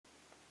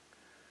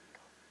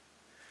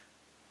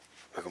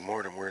Well, good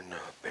morning. We're in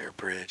Bear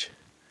Bridge,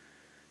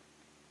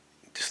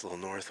 just a little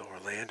north of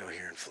Orlando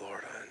here in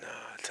Florida, and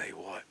I'll tell you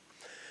what,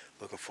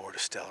 looking forward to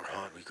stellar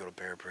hunt. We go to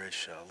Bear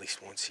Bridge at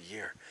least once a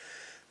year.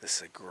 This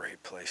is a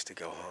great place to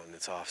go hunting.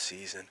 It's off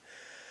season.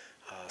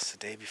 It's the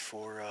day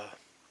before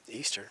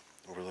Easter.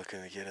 We're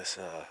looking to get us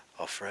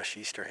a fresh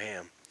Easter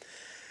ham.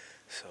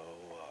 So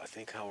I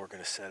think how we're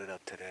going to set it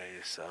up today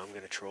is I'm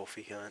going to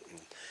trophy hunt,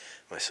 and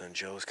my son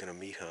Joe's going to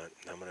meat hunt.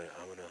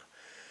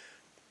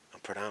 I'm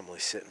predominantly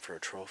sitting for a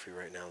trophy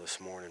right now this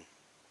morning.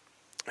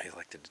 What I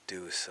like to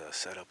do is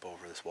set up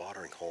over this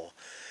watering hole.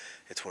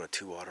 It's one of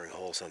two watering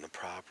holes on the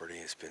property.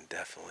 It's been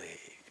definitely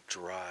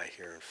dry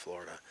here in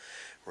Florida.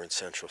 We're in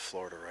central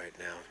Florida right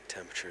now.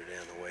 Temperature today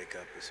on the wake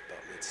up is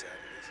about mid-70s.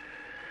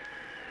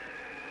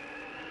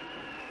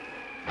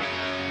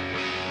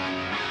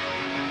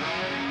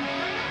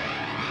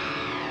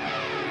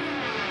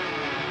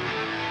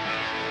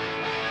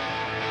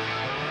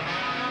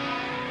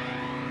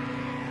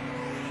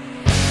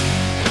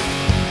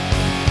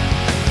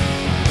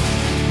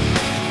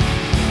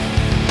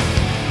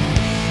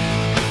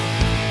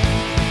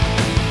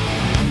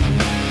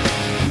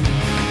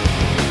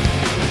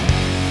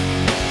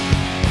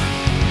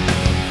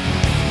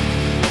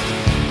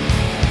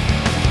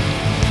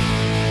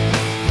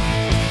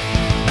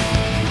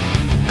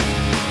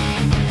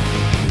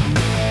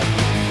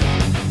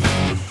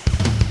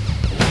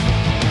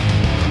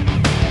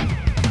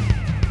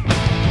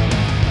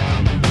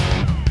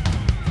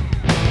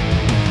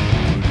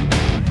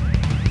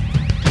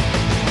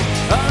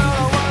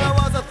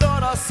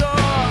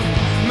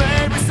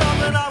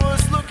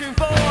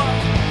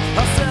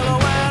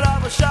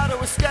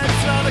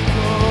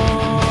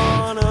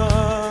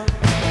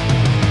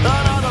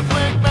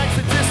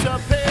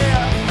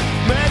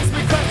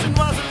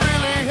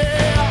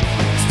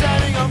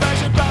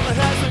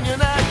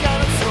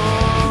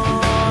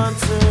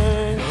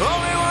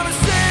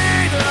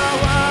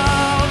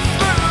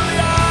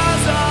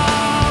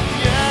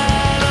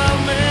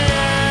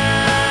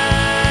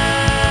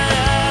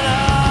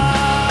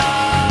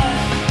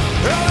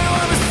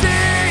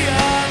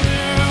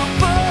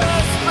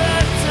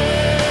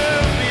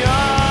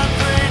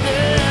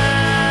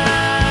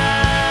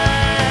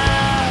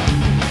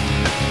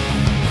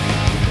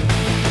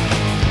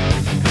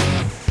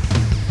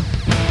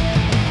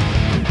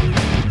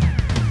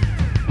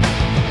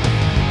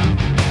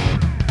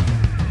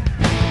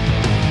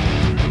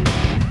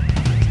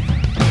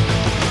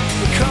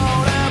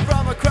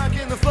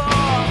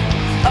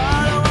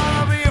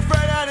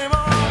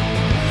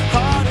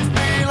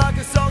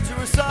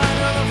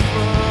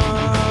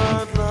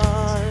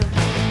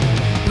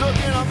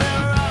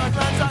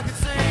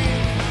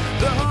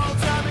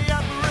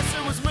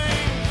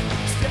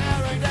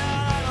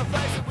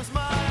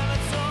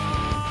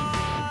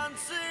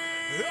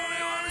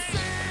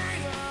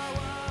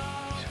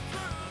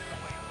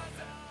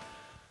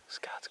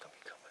 Scott's gonna be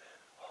coming in.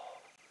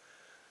 Oh,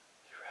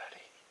 you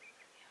ready?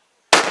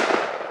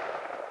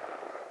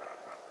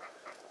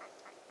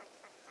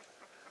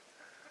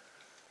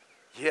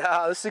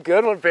 Yeah, this is a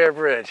good one, Bear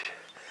Bridge.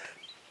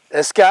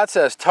 As Scott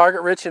says,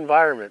 target-rich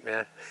environment,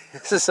 man.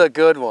 This is a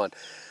good one.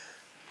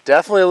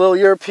 Definitely a little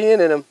European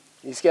in him.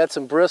 He's got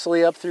some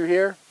bristly up through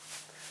here.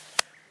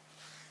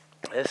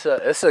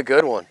 It's a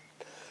good one.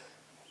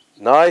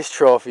 Nice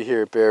trophy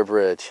here at Bear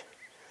Bridge.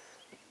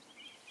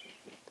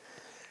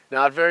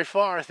 Not very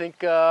far. I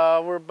think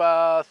we're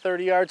about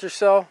 30 yards or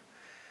so.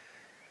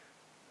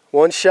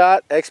 One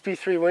shot,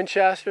 XP3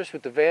 Winchesters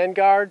with the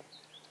Vanguard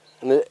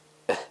and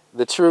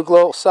the True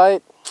Glow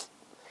sight.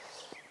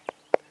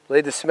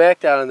 Laid the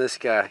smack down on this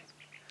guy.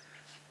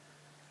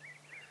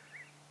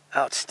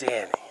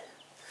 Outstanding.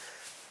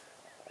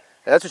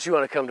 That's what you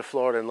want to come to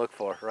Florida and look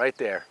for, right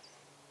there.